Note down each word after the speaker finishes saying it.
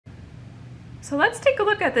So let's take a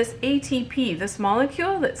look at this ATP, this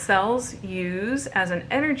molecule that cells use as an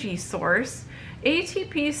energy source.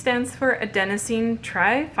 ATP stands for adenosine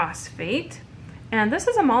triphosphate, and this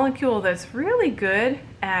is a molecule that's really good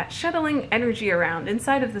at shuttling energy around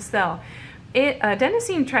inside of the cell.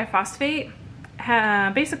 Adenosine triphosphate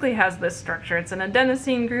basically has this structure. It's an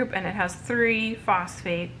adenosine group and it has 3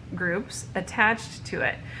 phosphate groups attached to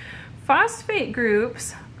it. Phosphate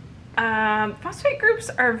groups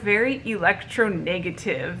are very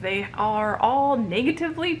electronegative. They are all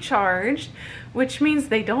negatively charged, which means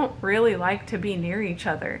they don't really like to be near each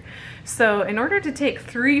other. So in order to take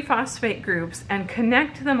 3 phosphate groups and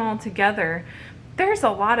connect them all together, there's a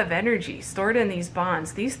lot of energy stored in these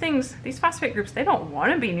bonds. These phosphate groups, they don't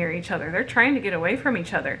want to be near each other. They're trying to get away from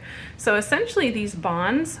each other. So essentially these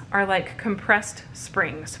bonds are like compressed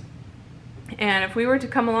springs. And if we were to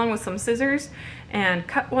come along with some scissors and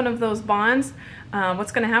cut one of those bonds,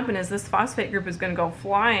 what's going to happen is this phosphate group is going to go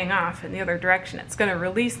flying off in the other direction. It's going to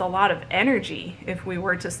release a lot of energy if we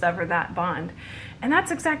were to sever that bond. And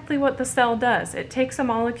that's exactly what the cell does. It takes a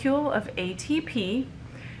molecule of ATP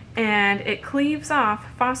and it cleaves off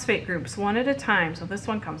phosphate groups one at a time. So this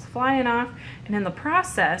one comes flying off, and in the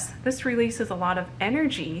process, this releases a lot of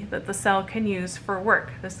energy that the cell can use for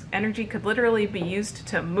work. This energy could literally be used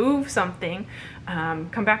to move something.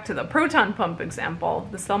 Come back to the proton pump example.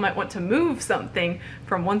 The cell might want to move something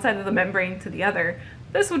from one side of the membrane to the other.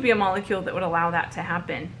 This would be a molecule that would allow that to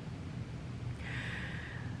happen.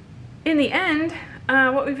 In the end,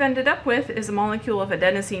 what we've ended up with is a molecule of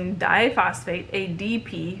adenosine diphosphate,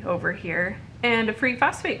 ADP over here, and a free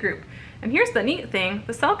phosphate group. And here's the neat thing,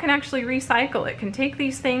 the cell can actually recycle. It can take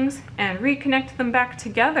these things and reconnect them back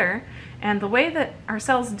together, and the way that our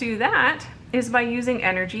cells do that is by using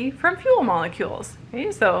energy from fuel molecules.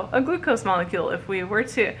 Okay? So a glucose molecule, if we were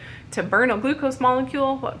to burn a glucose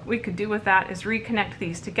molecule, what we could do with that is reconnect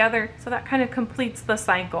these together, so that kind of completes the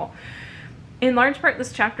cycle. In large part,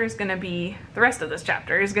 this chapter is going to be, the rest of this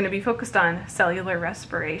chapter is going to be focused on cellular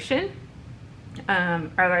respiration.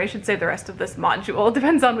 Or I should say the rest of this module. It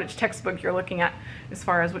depends on which textbook you're looking at as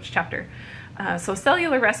far as which chapter. So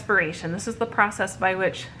cellular respiration, this is the process by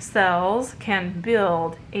which cells can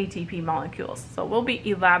build ATP molecules. So we'll be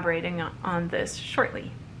elaborating on this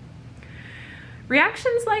shortly.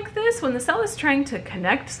 Reactions like this, when the cell is trying to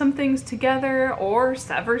connect some things together or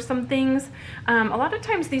sever some things, a lot of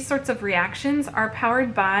times these sorts of reactions are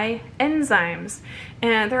powered by enzymes.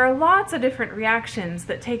 And there are lots of different reactions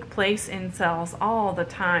that take place in cells all the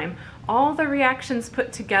time. All the reactions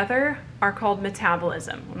put together are called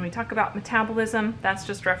metabolism. When we talk about metabolism, that's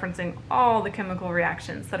just referencing all the chemical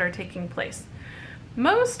reactions that are taking place.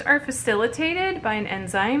 Most are facilitated by an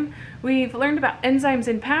enzyme. We've learned about enzymes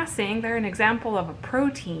in passing. They're an example of a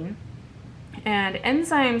protein. And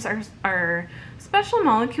enzymes are special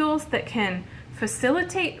molecules that can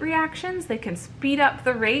facilitate reactions. They can speed up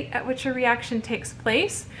the rate at which a reaction takes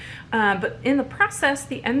place. But in the process,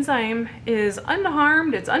 the enzyme is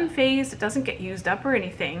unharmed, it's unfazed, it doesn't get used up or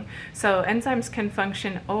anything. So enzymes can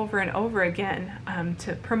function over and over again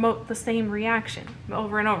to promote the same reaction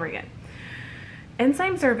over and over again.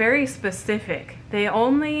 Enzymes are very specific.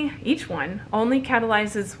 Each one only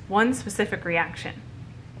catalyzes one specific reaction.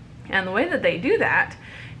 And the way that they do that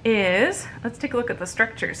is, let's take a look at the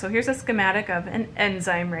structure. So here's a schematic of an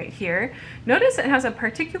enzyme right here. Notice it has a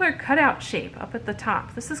particular cutout shape up at the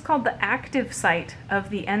top. This is called the active site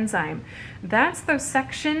of the enzyme. That's the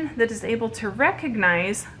section that is able to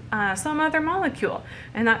recognize some other molecule.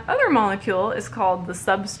 And that other molecule is called the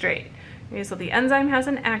substrate. Okay, so the enzyme has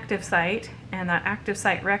an active site, and that active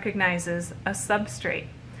site recognizes a substrate.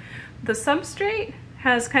 The substrate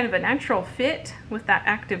has kind of a natural fit with that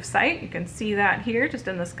active site. You can see that here just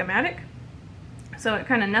in the schematic. So it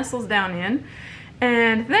kind of nestles down in.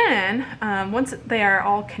 And then once they are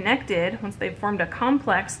all connected, once they've formed a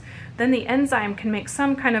complex, then the enzyme can make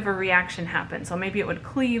some kind of a reaction happen. So maybe it would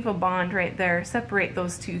cleave a bond right there, separate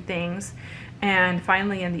those two things. And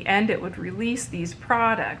finally, in the end, it would release these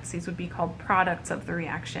products. These would be called products of the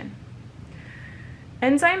reaction.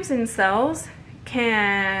 Enzymes in cells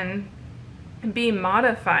can be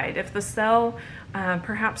modified. If the cell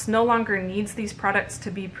perhaps no longer needs these products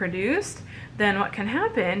to be produced, then what can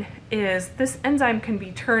happen is this enzyme can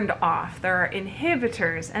be turned off. There are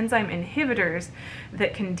inhibitors, enzyme inhibitors,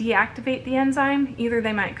 that can deactivate the enzyme. Either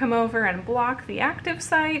they might come over and block the active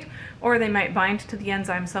site, or they might bind to the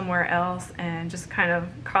enzyme somewhere else and just kind of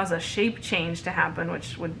cause a shape change to happen,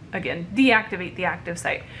 which would, again, deactivate the active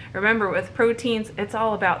site. Remember, with proteins, it's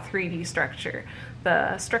all about 3D structure.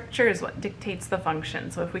 The structure is what dictates the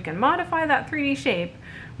function. So if we can modify that 3D shape,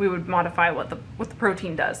 we would modify what the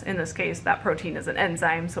protein does. In this case, that protein is an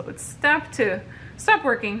enzyme, so it would stop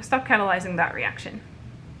working, stop catalyzing that reaction.